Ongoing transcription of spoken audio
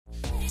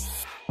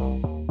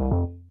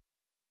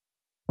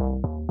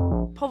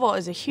Pole vault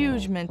is a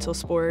huge mental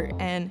sport,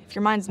 and if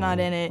your mind's not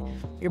in it,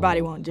 your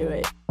body won't do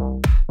it.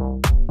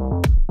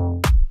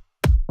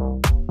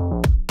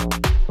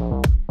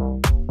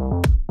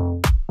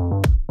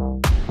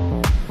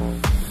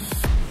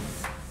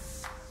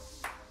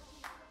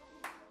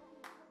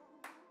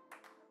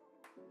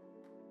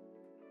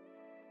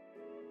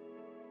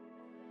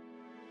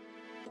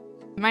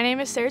 My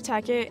name is Sarah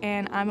Tackitt,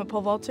 and I'm a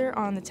pole vaulter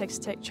on the Texas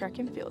Tech track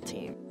and field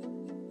team.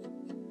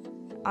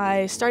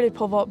 I started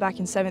pole vault back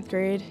in 7th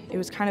grade. It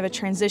was kind of a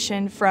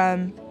transition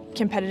from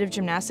competitive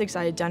gymnastics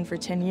I had done for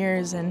 10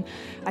 years, and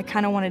I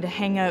kind of wanted to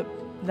hang up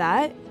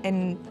that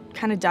and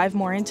kind of dive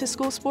more into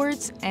school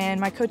sports, and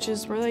my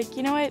coaches were like,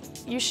 you know what,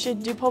 you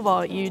should do pole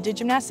vault. You did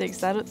gymnastics,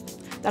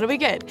 that'll be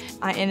good.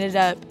 I ended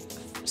up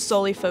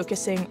solely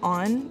focusing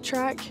on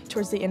track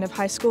towards the end of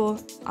high school.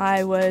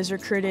 I was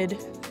recruited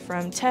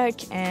from Tech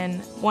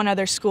and one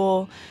other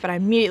school, but I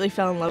immediately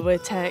fell in love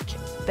with Tech.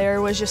 There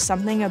was just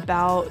something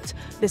about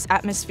this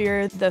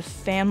atmosphere, the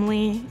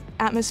family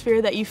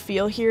atmosphere that you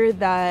feel here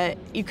that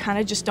you kind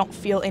of just don't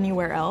feel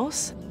anywhere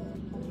else.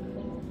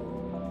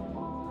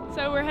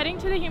 So we're heading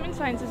to the Human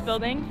Sciences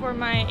building for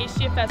my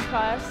HGFS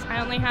class.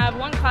 I only have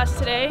one class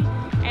today,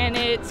 and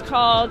it's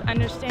called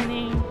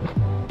Understanding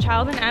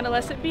Child and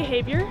Adolescent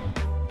Behavior.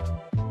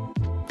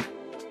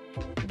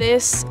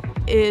 This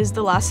is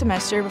the last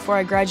semester before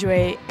I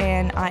graduate,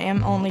 and I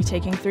am only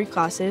taking 3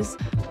 classes.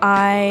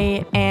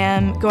 I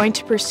am going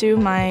to pursue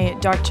my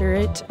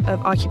doctorate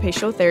of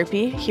occupational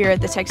therapy here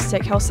at the Texas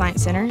Tech Health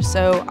Science Center,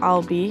 so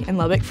I'll be in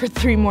Lubbock for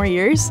 3 more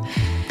years.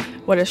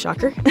 What a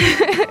shocker.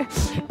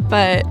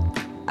 But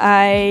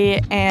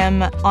I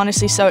am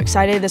honestly so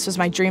excited. This was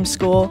my dream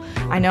school.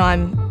 I know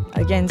I'm,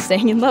 again,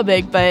 staying in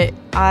Lubbock, but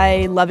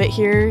I love it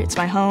here. It's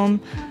my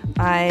home.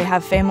 I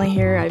have family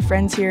here. I have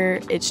friends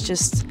here. It's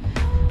just,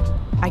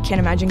 I can't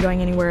imagine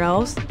going anywhere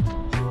else.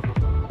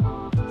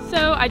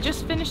 So I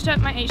just finished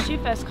up my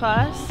HGFS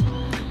class,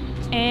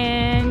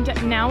 and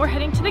now we're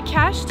heading to the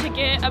cache to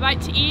get a bite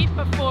to eat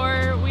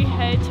before we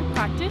head to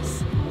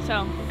practice.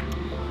 So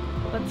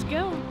let's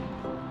go.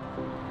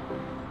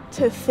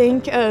 To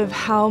think of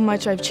how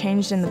much I've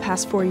changed in the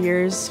past 4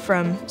 years,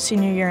 from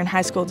senior year in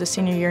high school to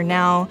senior year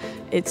now,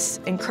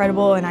 it's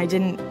incredible, and I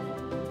didn't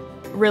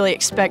really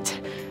expect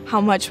how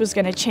much was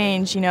going to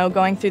change, you know,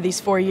 going through these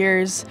 4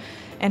 years,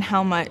 and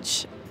how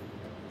much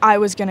I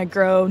was going to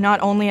grow,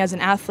 not only as an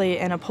athlete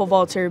and a pole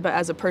vaulter, but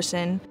as a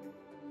person.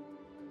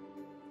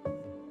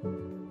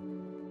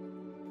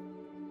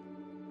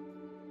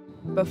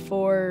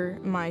 Before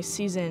my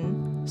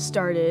season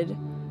started,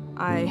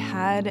 I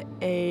had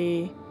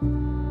I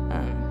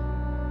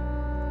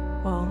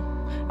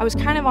was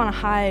kind of on a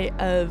high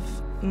of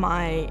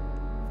my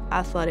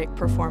athletic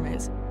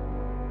performance.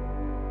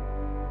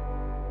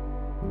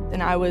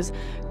 And I was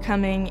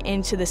coming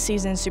into the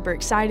season super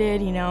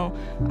excited, you know,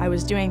 I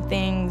was doing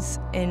things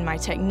in my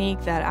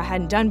technique that I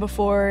hadn't done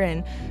before,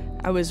 and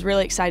I was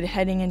really excited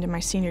heading into my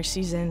senior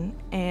season.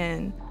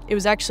 And it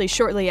was actually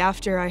shortly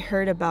after I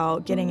heard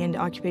about getting into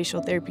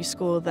occupational therapy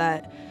school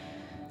that,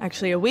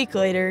 actually a week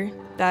later,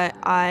 that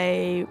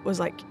I was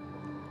like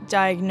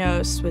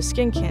diagnosed with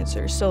skin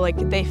cancer. So like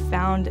they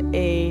found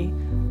a,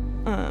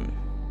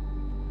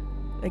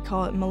 they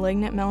call it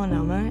malignant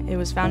melanoma. It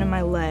was found in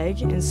my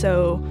leg, and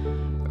so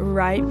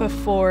right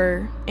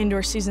before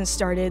indoor season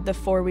started, the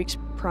 4 weeks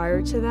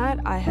prior to that,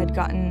 I had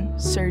gotten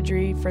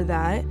surgery for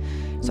that.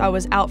 So I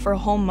was out for a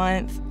whole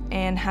month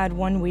and had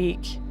 1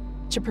 week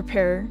to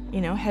prepare,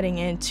 you know, heading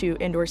into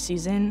indoor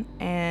season.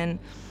 And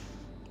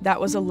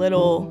that was a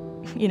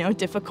little, you know,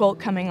 difficult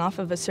coming off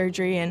of a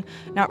surgery and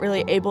not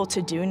really able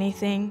to do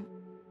anything.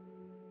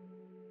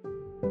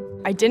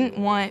 I didn't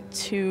want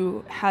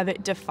to have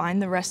it define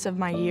the rest of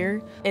my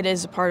year. It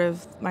is a part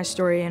of my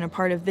story and a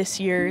part of this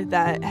year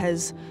that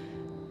has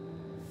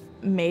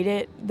made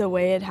it the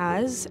way it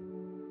has.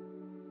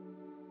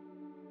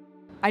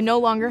 I no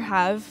longer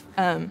have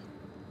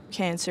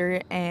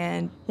cancer,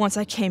 and once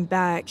I came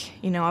back,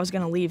 you know, I was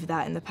going to leave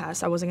that in the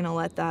past. I wasn't going to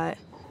let that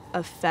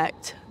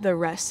affect the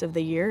rest of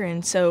the year,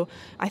 and so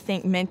I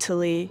think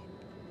mentally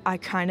I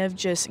kind of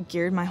just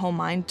geared my whole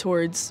mind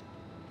towards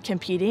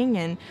competing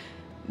and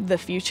the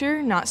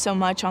future, not so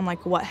much on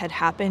like what had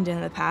happened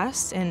in the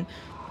past. And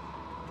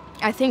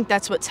I think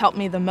that's what's helped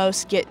me the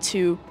most get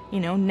to, you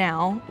know,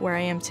 now where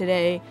I am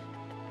today.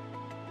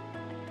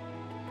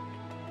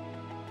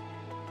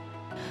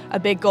 A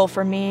big goal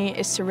for me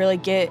is to really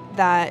get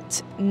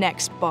that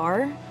next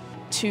bar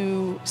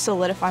to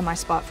solidify my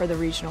spot for the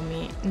regional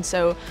meet. And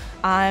so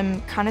I'm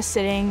kind of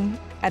sitting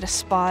at a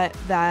spot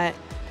that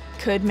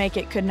could make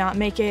it, could not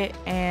make it,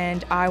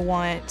 and I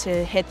want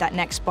to hit that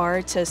next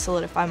bar to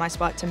solidify my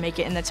spot to make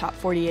it in the top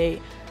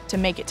 48, to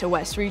make it to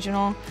West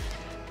Regional.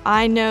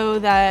 I know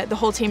that the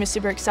whole team is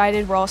super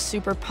excited. We're all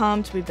super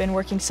pumped. We've been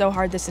working so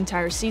hard this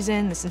entire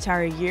season, this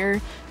entire year,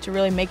 to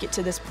really make it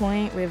to this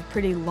point. We have a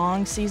pretty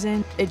long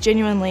season. It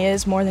genuinely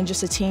is more than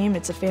just a team.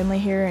 It's a family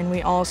here, and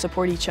we all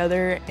support each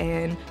other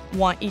and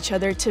want each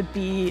other to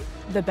be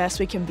the best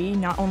we can be,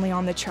 not only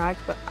on the track,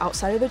 but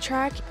outside of the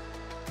track.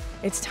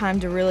 It's time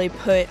to really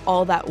put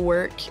all that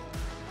work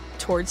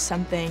towards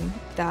something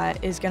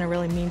that is going to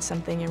really mean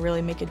something and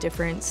really make a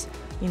difference,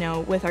 you know,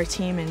 with our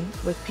team and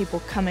with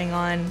people coming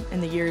on in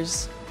the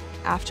years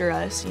after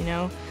us, you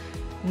know.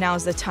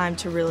 Now's the time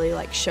to really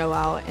like show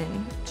out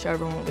and show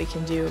everyone what we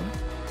can do.